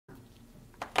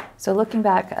So looking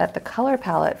back at the color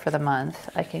palette for the month,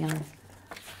 I can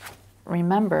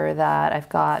remember that I've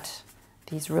got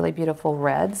these really beautiful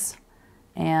reds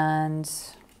and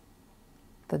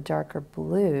the darker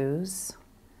blues.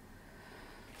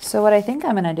 So what I think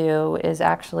I'm going to do is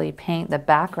actually paint the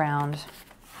background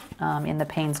in the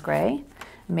Payne's gray.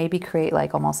 Maybe create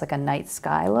like almost like a night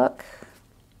sky look,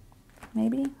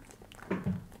 maybe.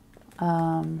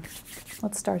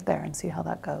 Let's start there and see how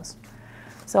that goes.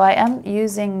 So I am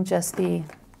using just the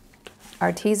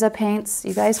Arteza paints.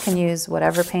 You guys can use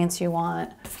whatever paints you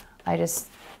want. I've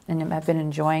been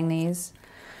enjoying these.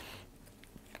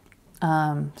 So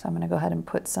I'm going to go ahead and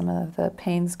put some of the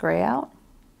Payne's gray out.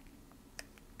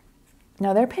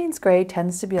 Now their Payne's gray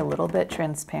tends to be a little bit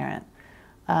transparent.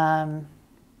 So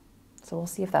we'll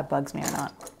see if that bugs me or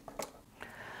not.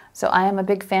 So I am a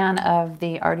big fan of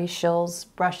the Artie Schill's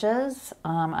brushes.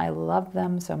 I love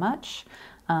them so much.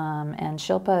 And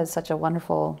Shilpa is such a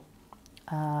wonderful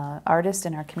artist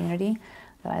in our community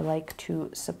that I like to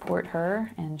support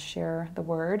her and share the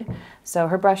word. So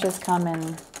her brushes come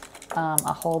in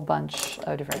a whole bunch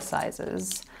of different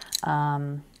sizes.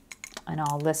 And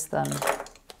I'll list them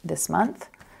this month.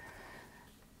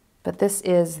 But this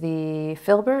is the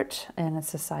Filbert, and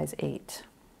it's a size 8.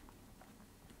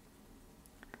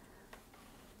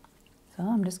 So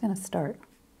I'm just going to start.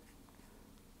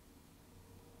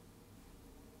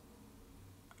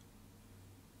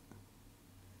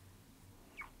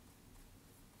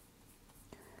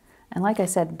 And like I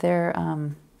said,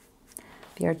 the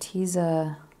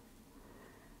Arteza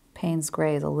Payne's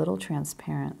gray is a little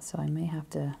transparent, so I may have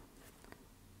to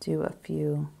do a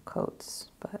few coats,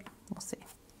 but we'll see.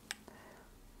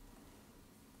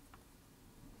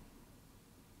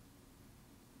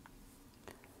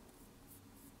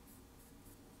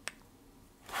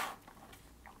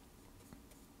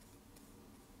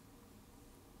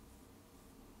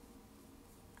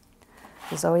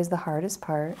 Is always the hardest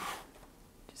part,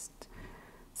 just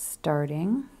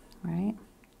starting, right?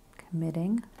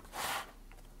 Committing.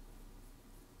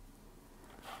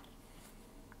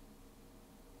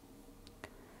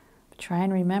 But try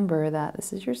and remember that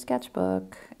this is your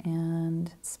sketchbook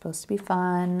and it's supposed to be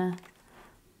fun.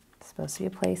 It's supposed to be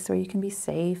a place where you can be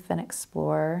safe and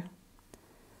explore.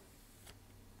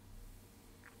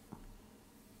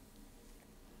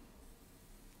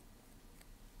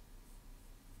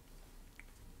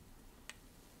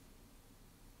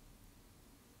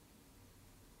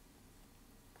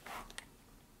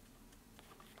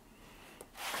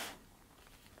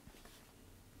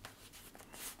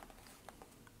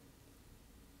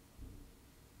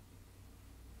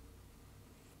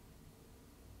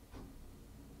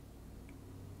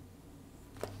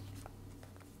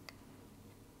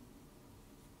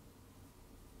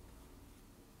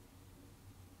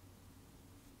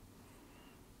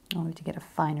 I'll need to get a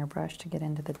finer brush to get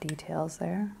into the details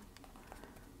there.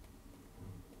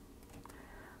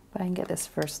 But I can get this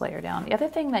first layer down. The other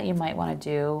thing that you might want to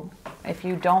do, if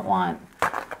you don't want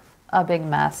a big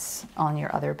mess on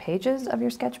your other pages of your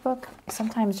sketchbook,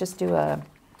 sometimes just do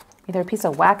either a piece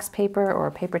of wax paper or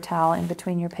a paper towel in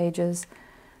between your pages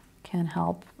can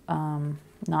help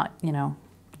not,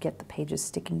 get the pages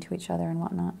sticking to each other and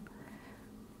whatnot.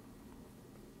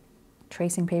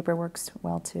 Tracing paper works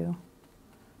well too.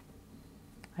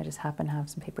 I just happen to have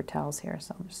some paper towels here,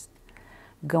 so I'm just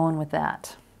going with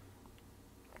that.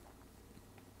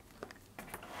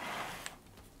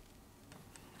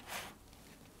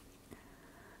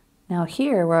 Now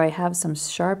here, where I have some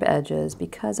sharp edges,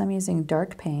 because I'm using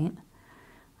dark paint,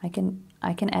 I can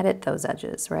edit those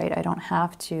edges, right? I don't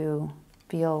have to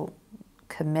feel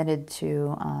committed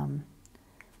to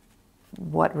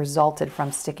what resulted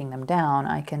from sticking them down.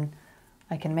 I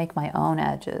can make my own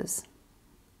edges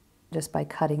just by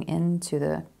cutting into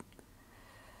the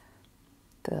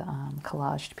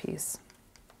collaged piece.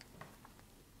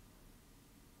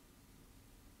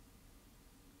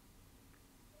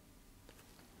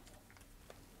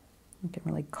 You can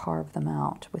really carve them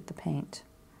out with the paint.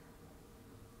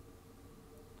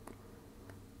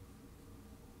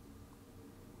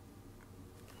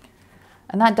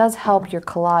 And that does help your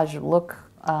collage look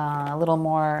a little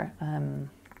more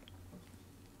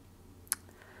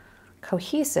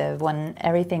cohesive when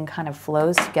everything kind of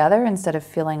flows together instead of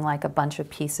feeling like a bunch of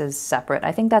pieces separate.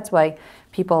 I think that's why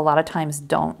people a lot of times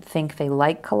don't think they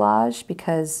like collage,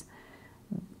 because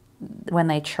when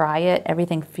they try it,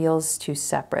 everything feels too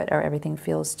separate or everything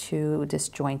feels too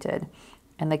disjointed.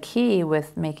 And the key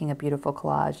with making a beautiful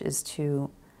collage is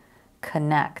to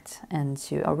connect, and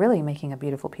or really making a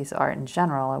beautiful piece of art in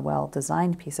general, a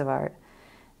well-designed piece of art,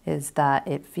 is that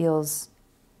it feels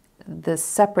the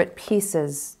separate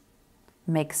pieces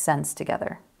make sense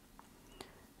together.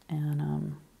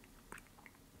 And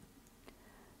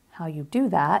how you do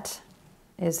that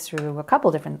is through a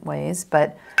couple different ways,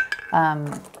 but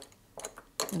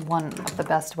one of the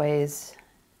best ways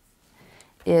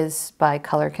is by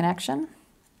color connection.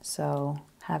 So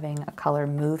having a color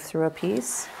move through a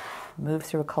piece, move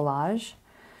through a collage.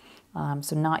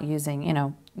 So not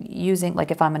using, using,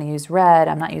 like if I'm going to use red,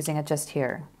 I'm not using it just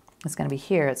here. It's going to be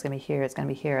here, it's going to be here, it's going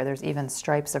to be here. There's even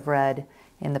stripes of red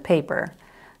in the paper.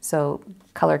 So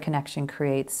color connection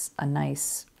creates a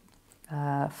nice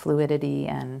fluidity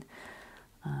and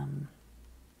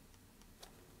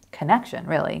connection,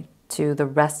 really, to the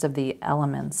rest of the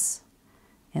elements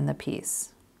in the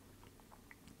piece.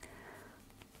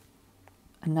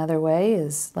 Another way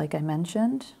is, like I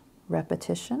mentioned,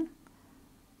 repetition.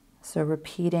 So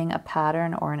repeating a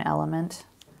pattern or an element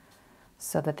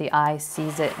so that the eye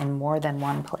sees it in more than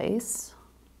one place.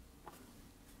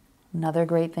 Another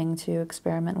great thing to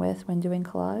experiment with when doing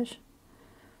collage.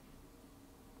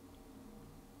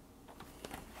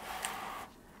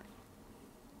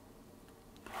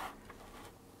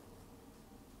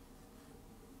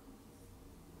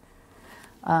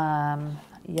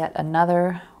 Yet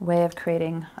another way of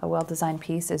creating a well-designed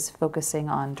piece is focusing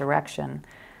on direction.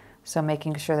 So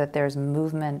making sure that there's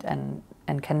movement and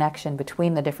connection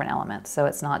between the different elements. So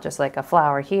it's not just like a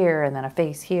flower here and then a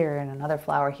face here and another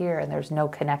flower here and there's no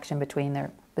connection between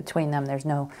them. There's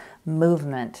no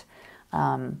movement.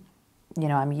 I'm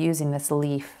using this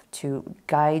leaf to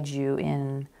guide you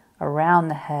in around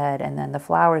the head, and then the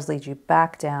flowers lead you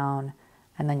back down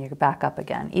and then you're back up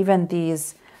again. Even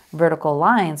these vertical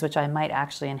lines, which I might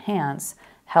actually enhance,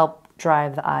 help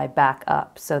drive the eye back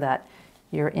up so that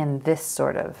you're in this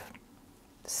sort of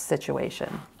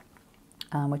situation,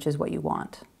 which is what you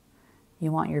want.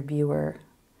 You want your viewer,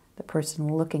 the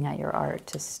person looking at your art,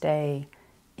 to stay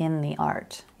in the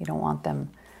art. You don't want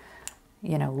them,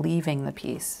 leaving the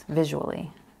piece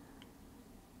visually.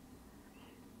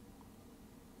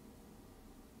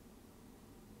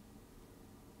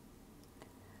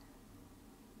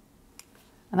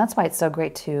 And that's why it's so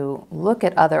great to look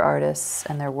at other artists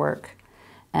and their work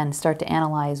and start to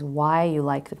analyze why you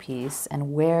like the piece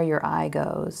and where your eye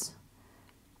goes.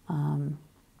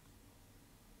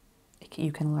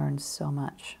 You can learn so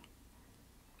much.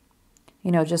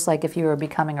 Just like if you were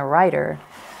becoming a writer,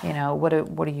 what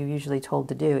are you usually told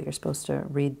to do? You're supposed to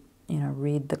read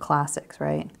the classics,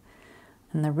 right?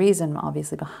 And the reason,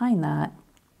 obviously, behind that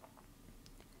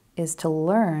is to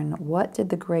learn what did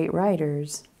the great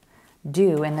writers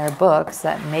do in their books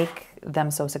that make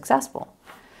them so successful.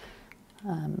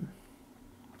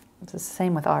 It's the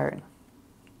same with art.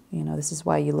 This is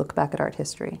why you look back at art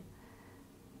history.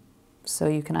 So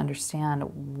you can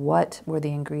understand what were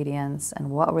the ingredients and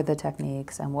what were the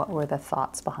techniques and what were the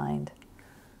thoughts behind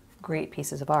great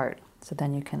pieces of art. So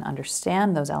then you can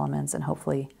understand those elements and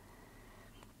hopefully,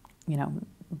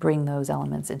 bring those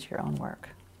elements into your own work.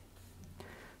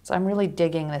 So I'm really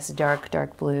digging this dark,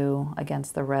 dark blue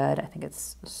against the red. I think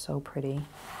it's so pretty.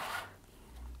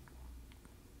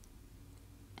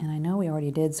 And I know we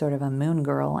already did sort of a moon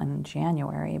girl in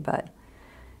January, but,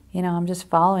 I'm just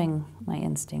following my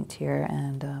instinct here,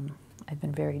 and I've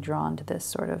been very drawn to this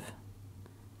sort of,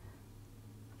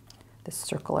 this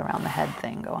circle around the head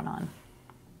thing going on.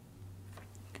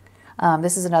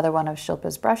 This is another one of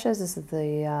Shilpa's brushes. This is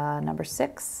the number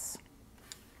 6.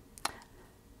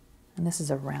 And this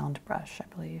is a round brush, I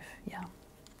believe. Yeah.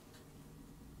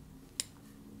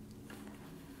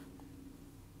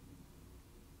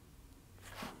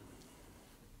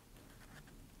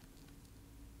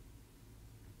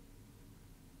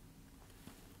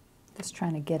 Just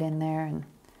trying to get in there and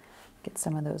get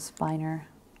some of those finer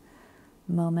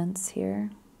moments here.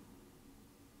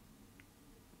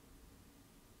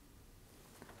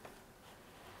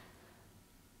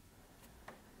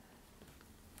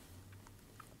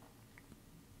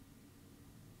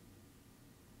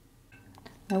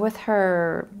 Now with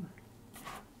her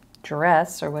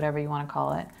dress, or whatever you want to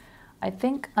call it, I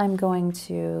think I'm going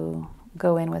to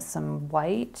go in with some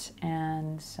white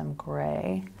and some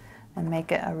gray and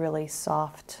make it a really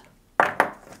soft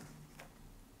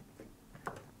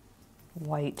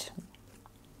white,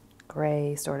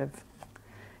 gray sort of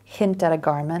hint at a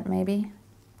garment, maybe.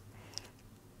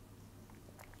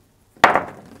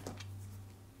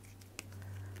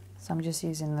 So I'm just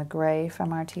using the gray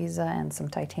from Arteza and some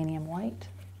titanium white.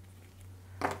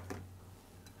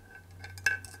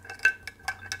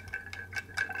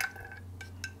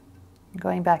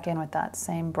 Going back in with that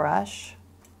same brush,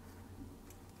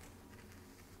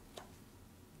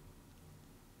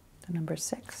 the number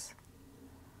 6.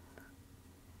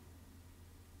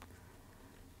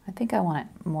 think I want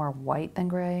it more white than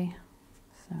gray.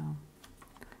 So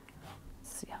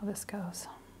let's see how this goes.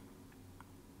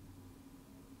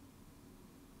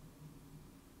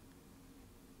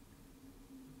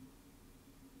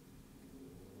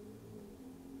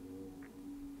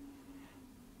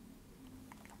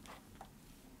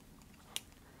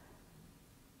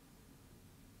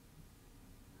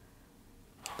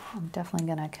 I'm definitely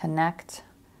going to connect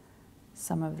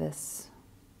some of this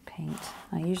paint.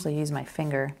 I usually use my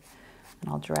finger and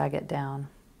I'll drag it down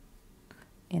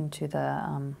into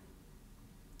the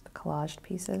collaged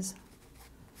pieces.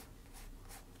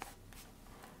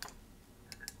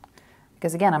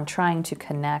 Because again, I'm trying to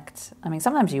connect. I mean,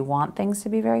 sometimes you want things to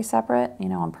be very separate, you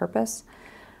know, on purpose,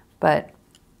 but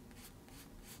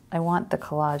I want the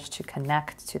collage to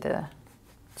connect to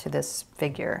this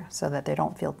figure so that they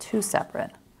don't feel too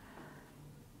separate.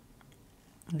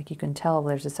 Like you can tell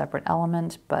there's a separate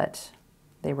element, but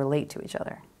they relate to each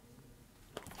other.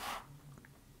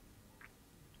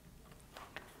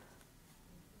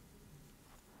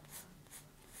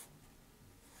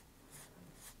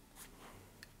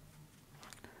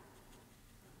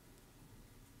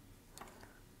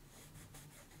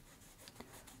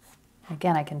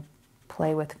 Again, I can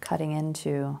play with cutting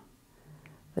into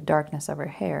the darkness of her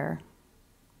hair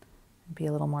and be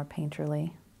a little more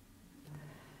painterly.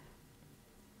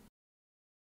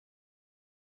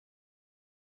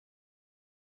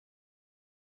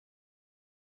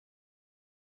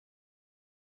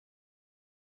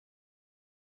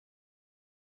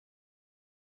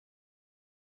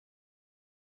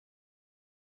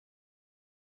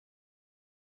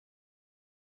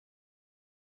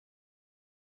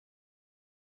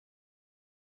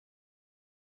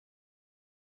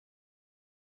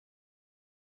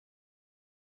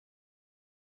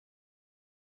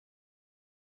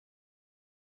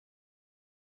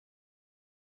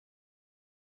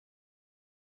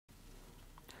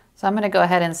 So I'm going to go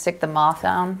ahead and stick the moth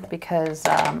down because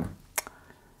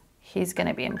he's going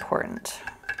to be important.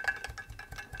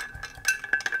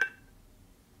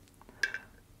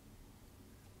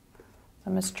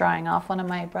 I'm just drying off one of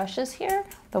my brushes here,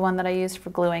 the one that I used for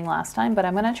gluing last time, but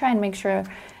I'm going to try and make sure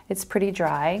it's pretty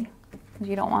dry.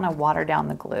 You don't want to water down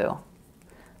the glue.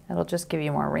 It'll just give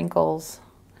you more wrinkles,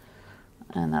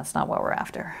 and that's not what we're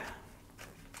after.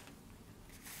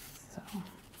 So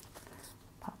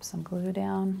pop some glue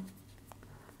down.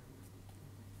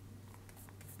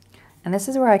 And this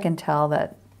is where I can tell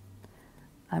that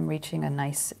I'm reaching a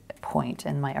nice point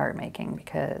in my art making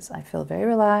because I feel very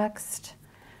relaxed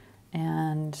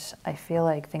and I feel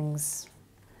like things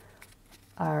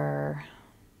are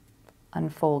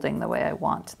unfolding the way I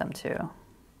want them to,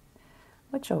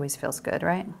 which always feels good,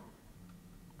 right?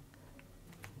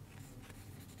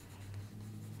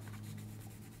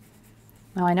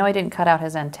 Now I know I didn't cut out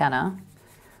his antenna,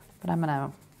 but I'm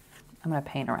gonna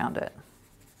paint around it.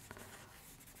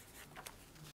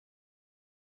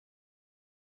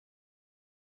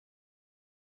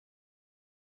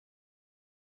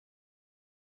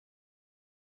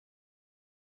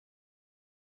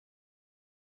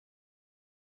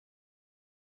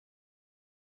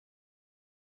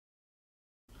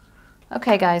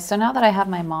 Okay guys, so now that I have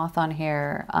my moth on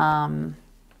here, I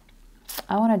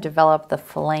want to develop the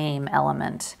flame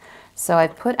element. So I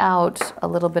put out a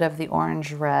little bit of the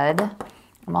orange red.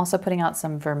 I'm also putting out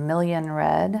some vermilion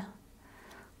red.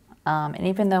 And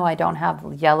even though I don't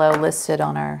have yellow listed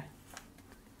on our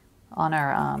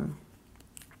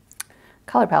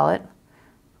color palette,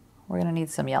 we're going to need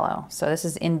some yellow. So this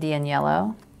is Indian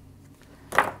yellow.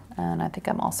 And I think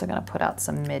I'm also going to put out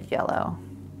some mid yellow,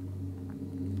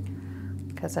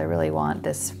 because I really want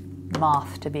this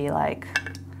moth to be like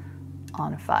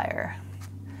on fire.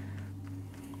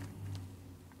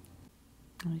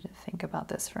 I need to think about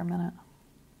this for a minute.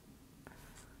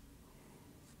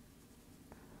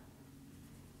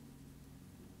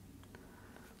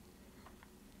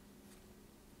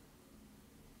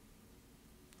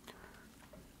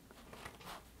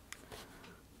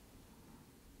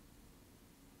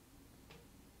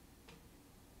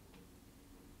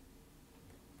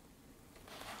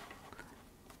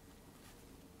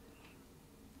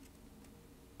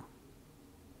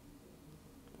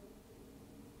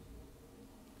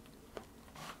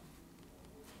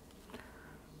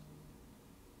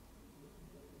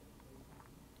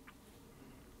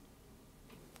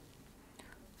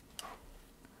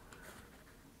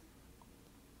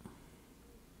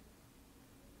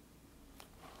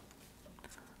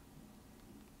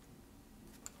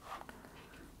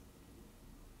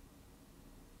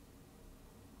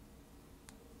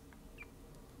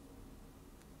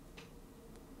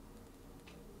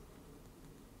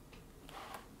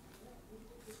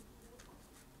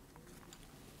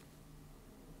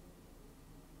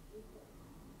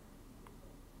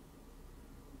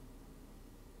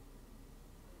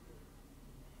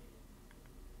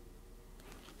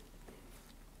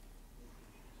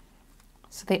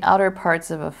 So the outer parts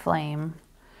of a flame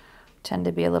tend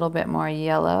to be a little bit more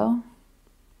yellow,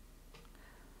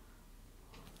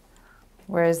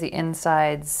 whereas the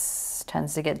insides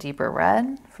tends to get deeper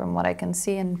red from what I can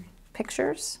see in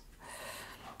pictures.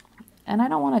 And I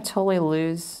don't want to totally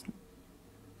lose,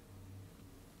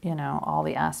 you know, all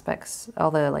the aspects,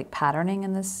 all the like patterning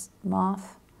in this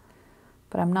moth,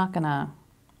 but I'm not gonna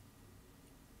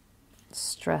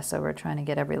stress over trying to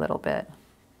get every little bit.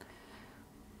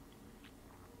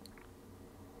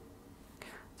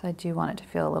 So I do want it to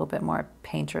feel a little bit more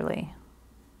painterly.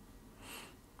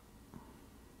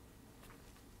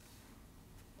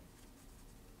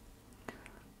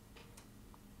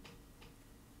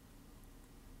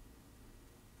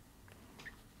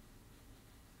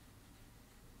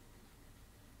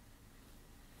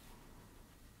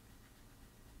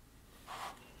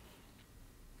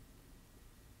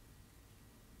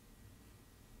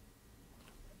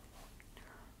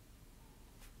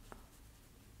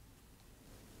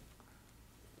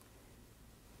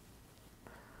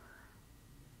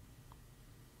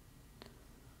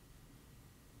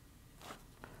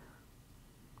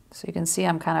 So you can see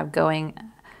I'm kind of going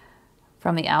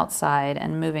from the outside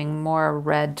and moving more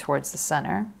red towards the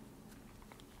center.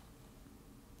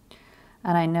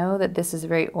 And I know that this is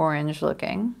very orange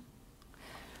looking.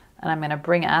 And I'm going to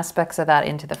bring aspects of that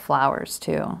into the flowers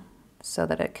too, so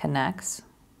that it connects.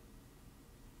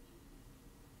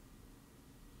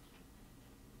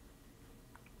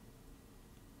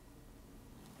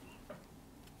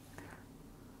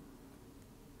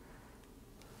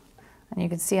 And you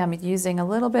can see I'm using a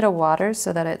little bit of water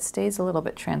so that it stays a little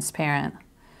bit transparent.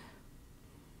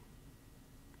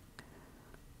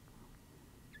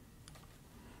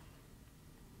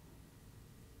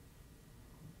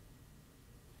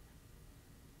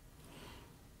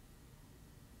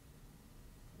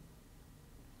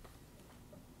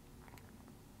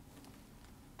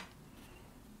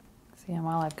 See, and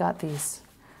while I've got these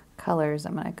colors,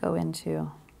 I'm going to go into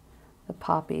the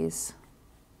poppies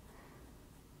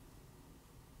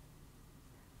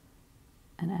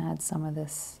and add some of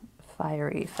this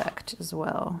fiery effect as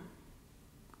well.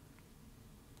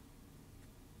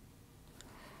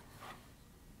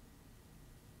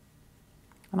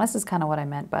 And this is kind of what I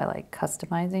meant by like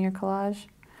customizing your collage.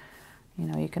 You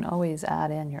know, you can always add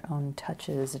in your own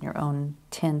touches and your own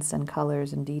tints and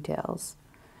colors and details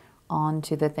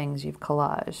onto the things you've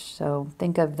collaged. So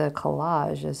think of the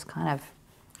collage as kind of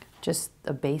just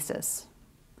a basis.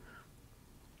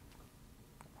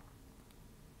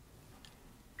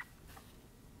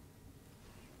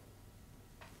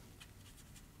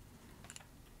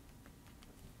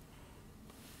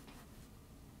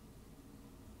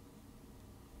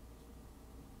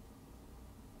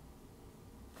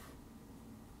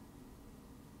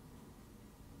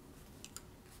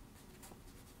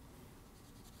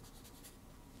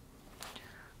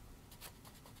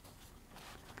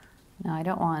 Now I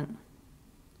don't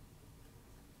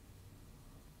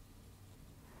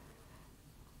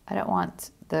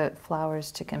want the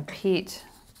flowers to compete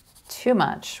too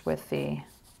much with this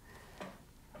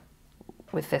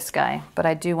guy, but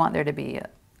I do want there to be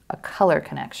a color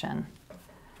connection.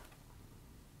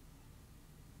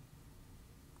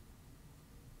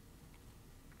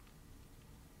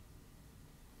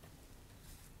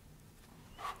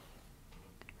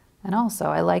 And also,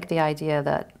 I like the idea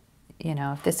that, you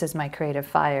know, if this is my creative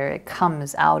fire, it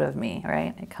comes out of me,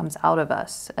 right? It comes out of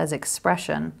us as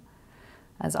expression,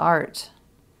 as art,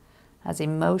 as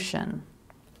emotion.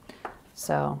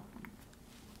 So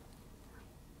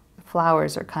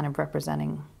flowers are kind of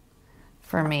representing,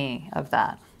 for me, of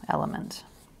that element.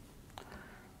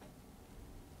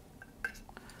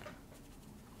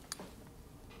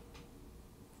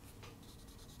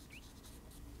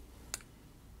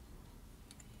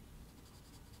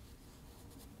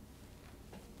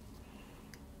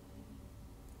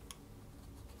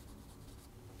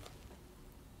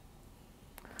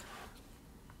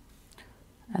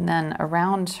 And then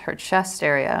around her chest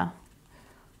area,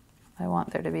 I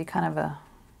want there to be kind of a,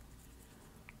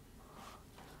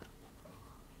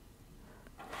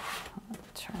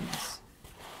 turn this,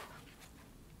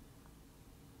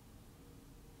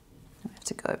 I have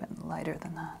to go even lighter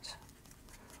than that.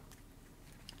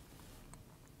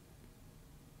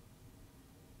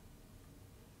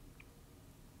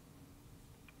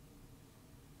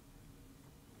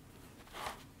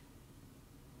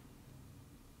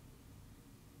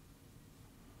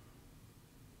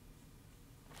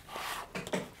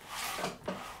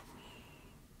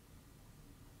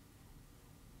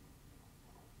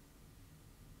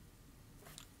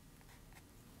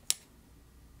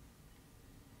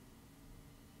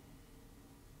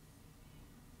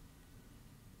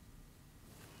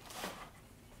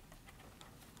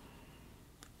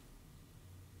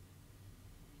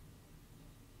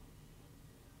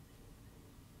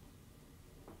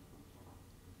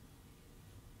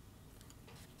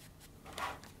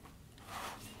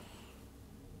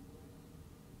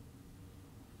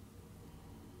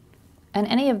 And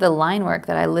any of the line work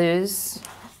that I lose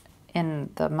in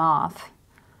the moth,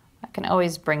 I can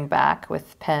always bring back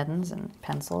with pens and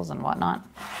pencils and whatnot.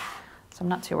 So I'm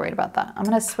not too worried about that. I'm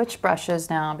gonna switch brushes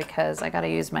now because I gotta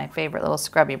use my favorite little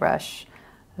scrubby brush.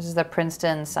 This is the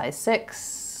Princeton size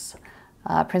 6,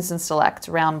 Princeton Select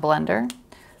round blender.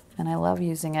 And I love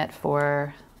using it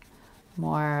for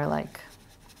more like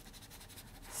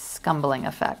scumbling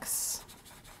effects.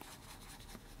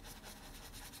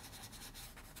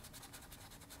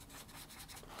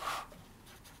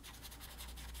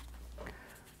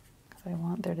 I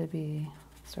want there to be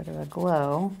sort of a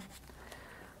glow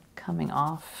coming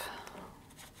off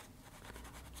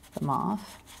the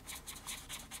moth.